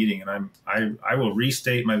team meeting, and I will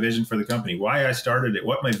restate my vision for the company, why I started it,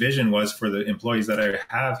 what my vision was for the employees that I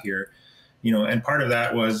have here, and part of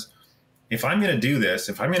that was, if I'm going to do this,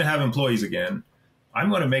 if I'm going to have employees again, I'm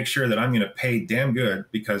going to make sure that I'm going to pay damn good,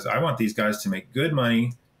 because I want these guys to make good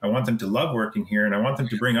money. I want them to love working here, and I want them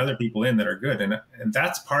to bring other people in that are good. And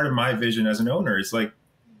that's part of my vision as an owner. Is like,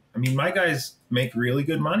 I mean, my guys make really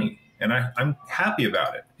good money, and I'm happy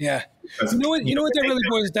about it. Yeah. You know what that really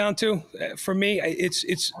boils down to? For me,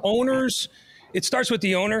 it's owners. It starts with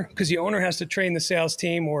the owner, because the owner has to train the sales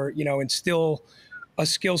team, or, instill a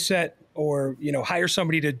skill set, or, hire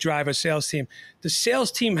somebody to drive a sales team. The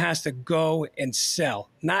sales team has to go and sell,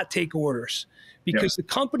 not take orders, because the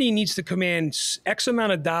company needs to command X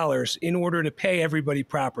amount of dollars in order to pay everybody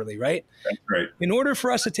properly, right? That's right. In order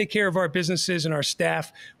for us to take care of our businesses and our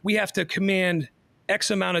staff, we have to command X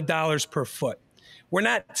amount of dollars per foot. We're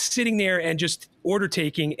not sitting there and just order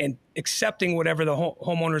taking and accepting whatever the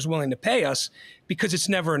homeowner is willing to pay us, because it's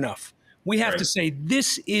never enough. We have to say,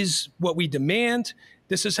 this is what we demand.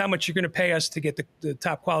 This is how much you're going to pay us to get the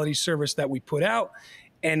top quality service that we put out.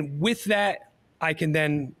 And with that, I can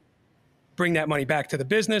then bring that money back to the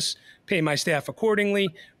business, pay my staff accordingly,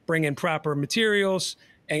 bring in proper materials,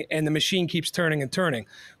 and the machine keeps turning and turning.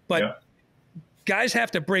 But guys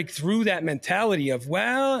have to break through that mentality of,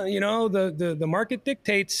 well, the market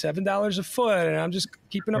dictates $7 a foot, and I'm just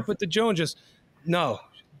keeping up with the Joneses. No,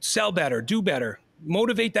 sell better, do better.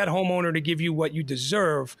 Motivate that homeowner to give you what you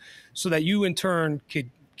deserve, so that you in turn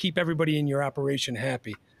could keep everybody in your operation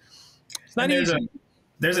happy. It's not easy.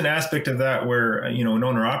 There's an aspect of that where, an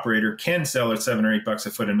owner operator can sell at $7 or $8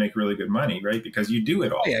 a foot and make really good money, right? Because you do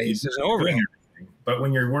it all. Yeah, there's an overhead. But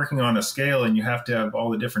when you're working on a scale and you have to have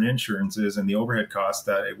all the different insurances and the overhead costs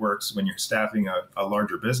that it works when you're staffing a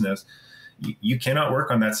larger business, you cannot work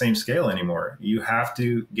on that same scale anymore. You have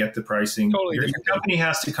to get the pricing. Totally your company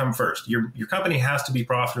has to come first. Your company has to be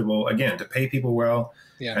profitable, again, to pay people well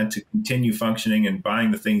and to continue functioning and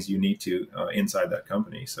buying the things you need to inside that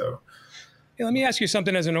company. So, hey, let me ask you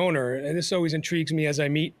something as an owner, and this always intrigues me as I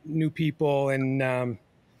meet new people and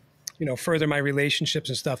further my relationships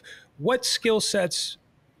and stuff. What skill sets,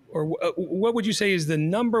 or what would you say is the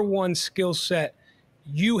number one skill set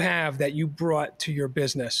you have that you brought to your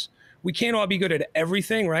business? We can't all be good at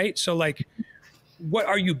everything, right? So, like, what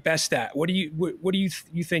are you best at? What do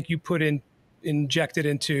you think you injected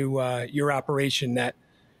into your operation that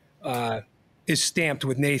is stamped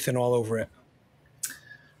with Nathan all over it?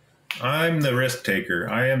 I'm the risk taker.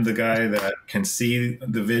 I am the guy that can see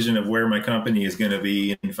the vision of where my company is going to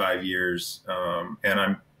be in 5 years,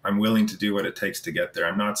 and I'm willing to do what it takes to get there.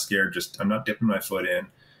 I'm not scared. I'm not dipping my foot in.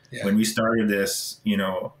 Yeah. When we started this,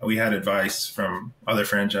 we had advice from other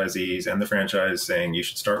franchisees and the franchise saying you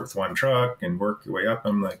should start with one truck and work your way up.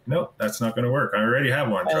 I'm like, no, that's not going to work. I already have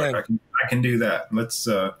one truck. I can do that. Let's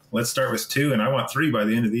start with 2, and I want 3 by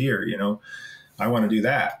the end of the year. I want to do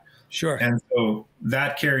that. Sure. And so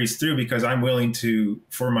that carries through, because I'm willing to,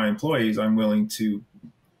 for my employees, I'm willing to,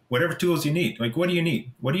 whatever tools you need. Like, what do you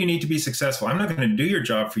need? What do you need to be successful? I'm not going to do your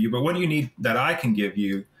job for you, but what do you need that I can give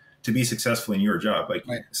you to be successful in your job? Like,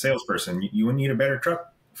 salesperson, you need a better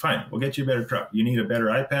truck? Fine, we'll get you a better truck. You need a better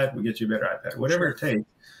iPad? We'll get you a better iPad. Whatever it takes.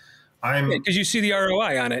 Because you see the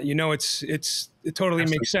ROI on it. It totally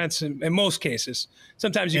makes sense in most cases.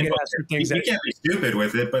 Sometimes you get asked for things you can't be stupid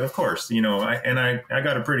with it, but of course, I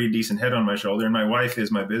got a pretty decent head on my shoulder, and my wife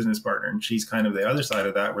is my business partner, and she's kind of the other side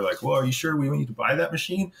of that. We're like, well, are you sure we need to buy that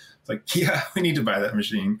machine? It's like, yeah, we need to buy that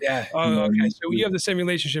machine. Yeah. Oh, okay. So you have the same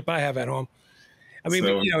relationship I have at home. I mean,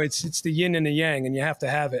 it's the yin and the yang, and you have to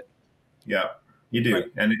have it. Yeah, you do. Right.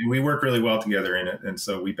 And we work really well together in it. And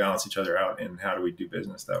so we balance each other out in how do we do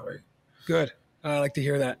business that way. Good. I like to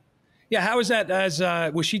hear that. Yeah. How was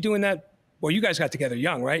that was she doing that? Well, you guys got together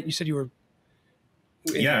young, right? You said you were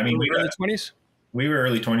we were early 20s? We were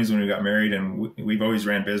early 20s when we got married, and we've always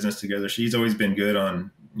ran business together. She's always been good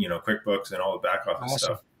on, QuickBooks and all the back office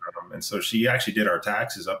stuff. And so she actually did our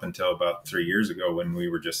taxes up until about 3 years ago, when we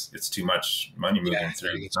were it's too much money moving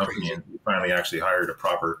through the company. Crazy. And we finally actually hired a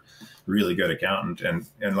proper, really good accountant.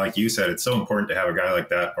 And like you said, it's so important to have a guy like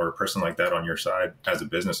that or a person like that on your side as a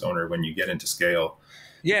business owner when you get into scale.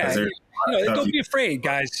 Yeah. Don't be afraid,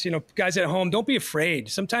 guys. Guys at home, don't be afraid.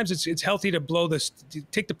 Sometimes it's healthy to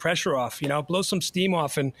take the pressure off, blow some steam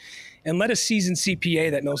off, and let a seasoned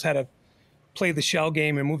CPA that knows how to play the shell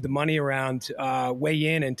game and move the money around,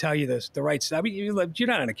 weigh in and tell you the right stuff. I mean, you're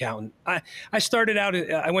not an accountant. I started out,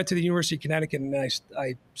 I went to the University of Connecticut, and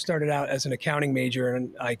I started out as an accounting major,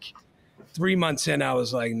 and like 3 months in, I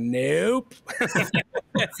was like, nope.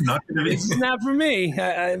 It's not gonna be. It's not for me.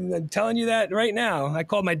 I'm telling you that right now. I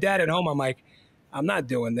called my dad at home. I'm like, I'm not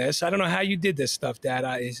doing this. I don't know how you did this stuff, Dad.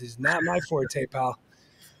 This is not my forte, pal.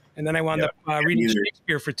 And then I wound up reading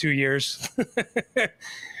Shakespeare for 2 years.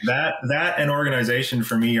 that and organization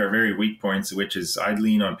for me are very weak points, which is I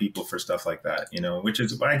lean on people for stuff like that, which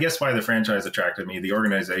is, I guess, why the franchise attracted me. The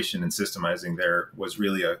organization and systemizing there was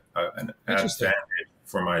really an advantage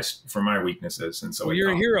for my weaknesses. And so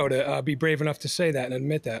you're a hero to be brave enough to say that and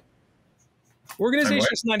admit that. Organization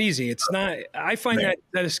is not easy. It's not. I find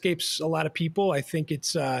that escapes a lot of people. I think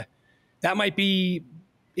it's that might be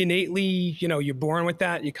innately, you're born with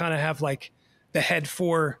that. You kind of have like the head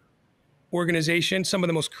for organization. Some of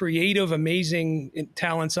the most creative, amazing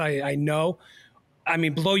talents I know, I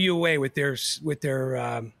mean, blow you away with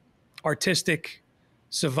their artistic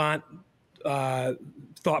savant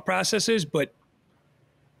thought processes, but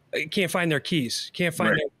you can't find their keys, can't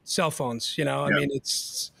find their cell phones. I mean,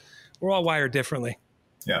 we're all wired differently.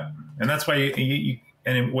 Yeah. And that's why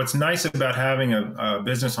and what's nice about having a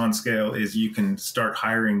business on scale is you can start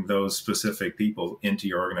hiring those specific people into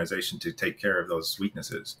your organization to take care of those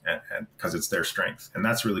weaknesses, and because it's their strength. And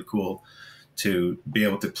that's really cool to be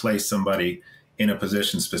able to place somebody in a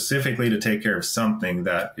position specifically to take care of something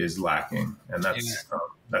that is lacking. And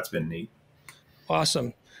that's been neat.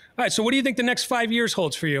 Awesome. All right. So what do you think the next 5 years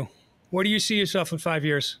holds for you? Where do you see yourself in 5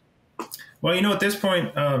 years? Well, at this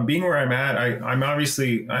point, being where I'm at, I'm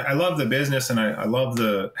obviously, I love the business, and I love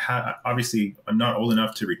obviously I'm not old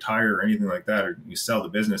enough to retire or anything like that, or you sell the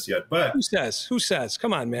business yet, but who says,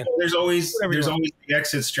 come on, man. There's always the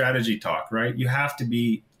exit strategy talk, right? You have to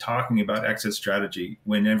be talking about exit strategy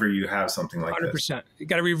whenever you have something like 100%. This. You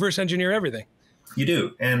got to reverse engineer everything. You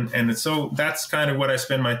do. And so that's kind of what I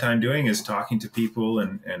spend my time doing, is talking to people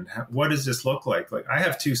and what does this look like? Like, I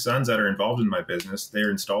have 2 sons that are involved in my business.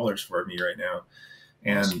 They're installers for me right now.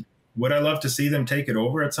 And would I love to see them take it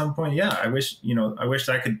over at some point? Yeah. I wish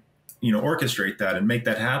I could, orchestrate that and make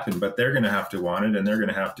that happen, but they're going to have to want it, and they're going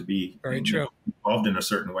to have to be involved in a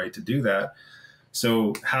certain way to do that.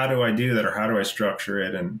 So how do I do that, or how do I structure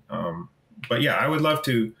it? And, but yeah, I would love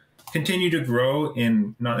to continue to grow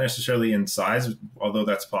in, not necessarily in size, although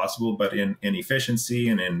that's possible, but in efficiency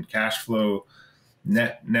and in cash flow,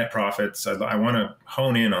 net profits. I want to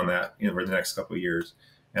hone in on that over the next couple of years.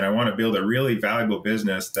 And I want to build a really valuable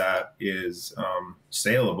business that is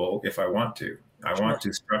saleable if I want to. I want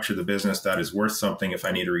to structure the business that is worth something if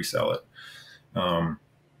I need to resell it.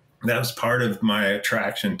 That was part of my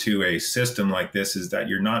attraction to a system like this, is that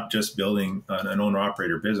you're not just building an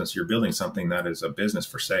owner-operator business, you're building something that is a business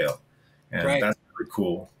for sale. And that's really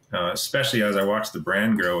cool. Especially as I watch the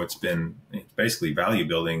brand grow, it's basically value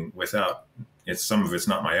building some of it's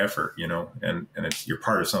not my effort, and you're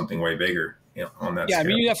part of something way bigger on that scale. I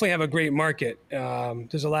mean, you definitely have a great market.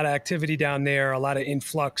 There's a lot of activity down there, a lot of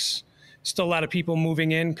influx, still a lot of people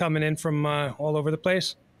coming in from all over the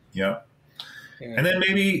place. Yeah. And then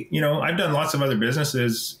maybe, I've done lots of other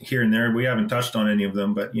businesses here and there. We haven't touched on any of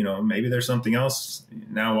them, but, maybe there's something else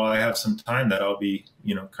now while I have some time that I'll be,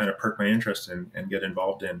 kind of perk my interest and get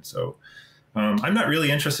involved in. So I'm not really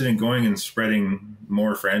interested in going and spreading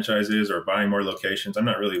more franchises or buying more locations. I'm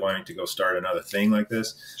not really wanting to go start another thing like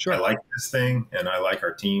this. Sure. I like this thing and I like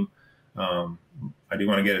our team. I do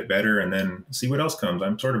want to get it better and then see what else comes.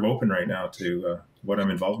 I'm sort of open right now to what I'm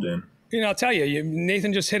involved in. I'll tell you,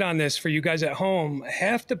 Nathan just hit on this for you guys at home.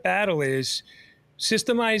 Half the battle is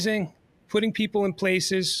systemizing, putting people in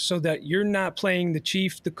places so that you're not playing the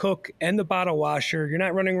chief, the cook, and the bottle washer. You're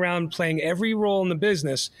not running around playing every role in the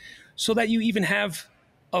business, so that you even have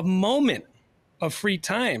a moment of free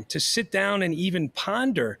time to sit down and even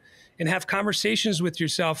ponder and have conversations with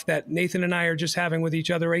yourself that Nathan and I are just having with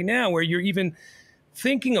each other right now, where you're even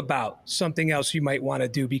thinking about something else you might want to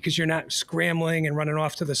do because you're not scrambling and running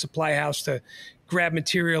off to the supply house to grab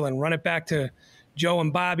material and run it back to Joe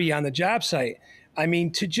and Bobby on the job site. I mean,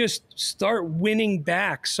 to just start winning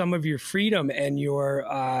back some of your freedom and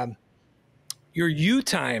your you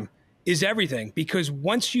time is everything, because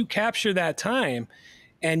once you capture that time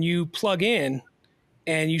and you plug in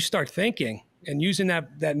and you start thinking and using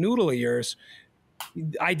that noodle of yours,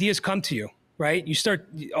 ideas come to you, right? You start,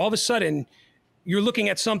 all of a sudden, you're looking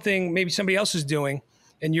at something maybe somebody else is doing,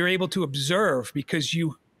 and you're able to observe because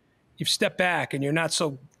you've stepped back and you're not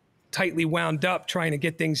so tightly wound up trying to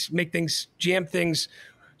get things, make things, jam things,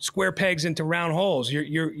 square pegs into round holes.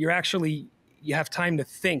 You're actually you have time to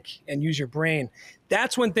think and use your brain.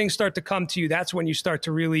 That's when things start to come to you. That's when you start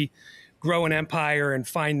to really grow an empire and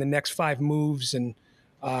find the next 5 moves and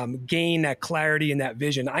gain that clarity and that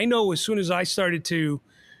vision. I know as soon as I started to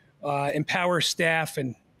empower staff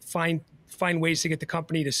and find ways to get the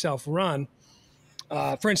company to self-run.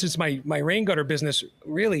 For instance, my rain gutter business,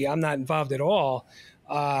 really, I'm not involved at all.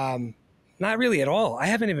 Not really at all. I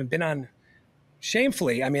haven't even been on,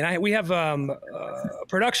 shamefully. I mean, we have a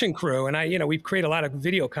production crew, and we create a lot of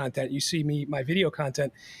video content. You see my video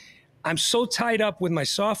content. I'm so tied up with my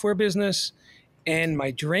software business and my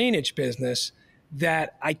drainage business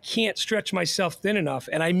that I can't stretch myself thin enough.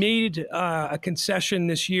 And I made a concession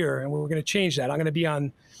this year, and we're going to change that. I'm going to be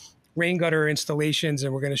on rain gutter installations,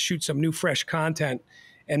 and we're going to shoot some new, fresh content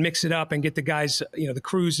and mix it up and get the guys, the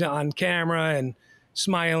crews on camera and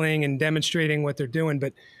smiling and demonstrating what they're doing.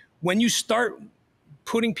 But when you start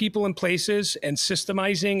putting people in places and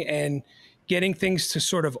systemizing and getting things to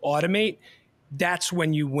sort of automate, that's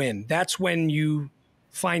when you win. That's when you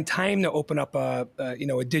find time to open up a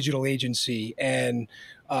digital agency and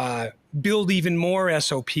build even more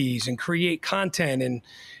SOPs and create content. And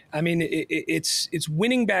I mean, it's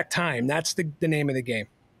winning back time. That's the name of the game.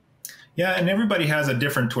 Yeah, and everybody has a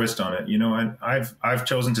different twist on it. And I've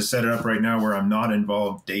chosen to set it up right now where I'm not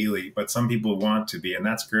involved daily, but some people want to be, and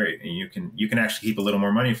that's great. And you can actually keep a little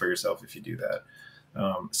more money for yourself if you do that.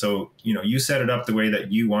 So you set it up the way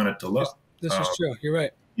that you want it to look. This is true. You're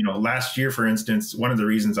right. Last year, for instance, one of the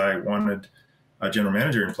reasons I wanted a general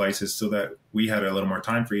manager in place is so that we had a little more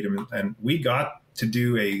time freedom, and we got to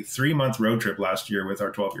do a 3-month road trip last year with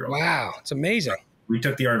our 12-year-old. Wow, it's amazing. We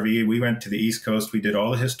took the RV. We went to the East Coast. We did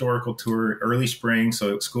all the historical tour early spring,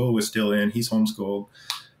 so school was still in. He's homeschooled.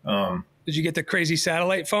 Did you get the crazy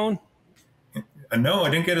satellite phone? No, I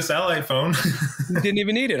didn't get a satellite phone. You didn't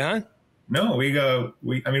even need it, huh? No, we took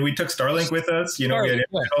Starlink with us. We had it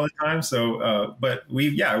all the time. So, but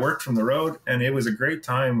I worked from the road, and it was a great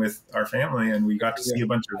time with our family, and we got to see a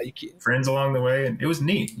bunch of friends along the way, and it was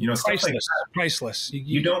neat. Stuff like that. Priceless.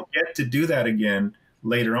 You don't get to do that again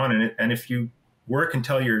later on, and if you work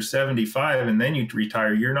until you're 75 and then you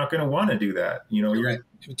retire, you're not going to want to do that. You're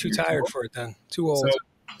too tired for it then. Too old.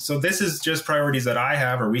 So this is just priorities that I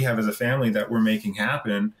have, or we have as a family, that we're making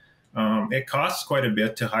happen. It costs quite a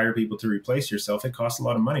bit to hire people to replace yourself. It costs a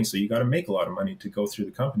lot of money. So you got to make a lot of money to go through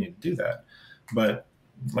the company to do that. But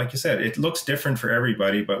like you said, it looks different for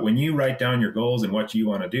everybody. But when you write down your goals and what you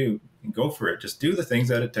want to do, go for it. Just do the things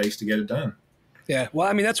that it takes to get it done. Yeah. Well,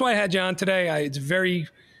 I mean, that's why I had you on today. It's very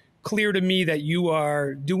clear to me that you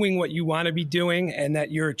are doing what you want to be doing and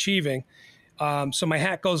that you're achieving. So my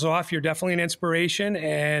hat goes off. You're definitely an inspiration,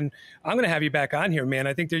 and I'm going to have you back on here, man.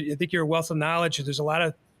 I think you're a wealth of knowledge. There's a lot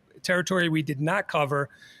of territory we did not cover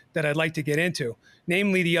that I'd like to get into,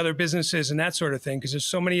 namely the other businesses and that sort of thing, because there's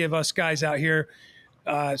so many of us guys out here,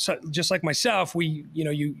 just like myself.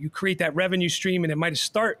 You create that revenue stream, and it might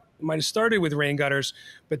have started with rain gutters,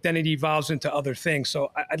 but then it evolves into other things.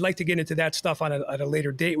 So I'd like to get into that stuff at a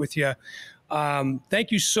later date with you.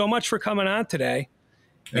 Thank you so much for coming on today.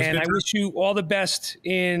 And I wish you all the best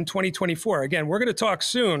in 2024. Again, we're going to talk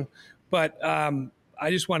soon, but I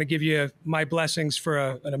just want to give you my blessings for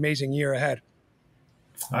an amazing year ahead.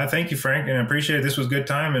 Thank you, Frank, and I appreciate it. This was a good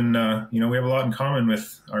time, and we have a lot in common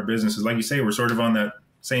with our businesses. Like you say, we're sort of on that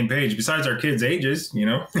same page, besides our kids' ages,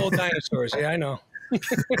 Old dinosaurs, yeah, I know.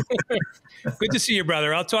 Good to see you,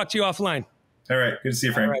 brother. I'll talk to you offline. All right, good to see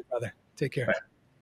you, Frank. All right, brother. Take care. Bye.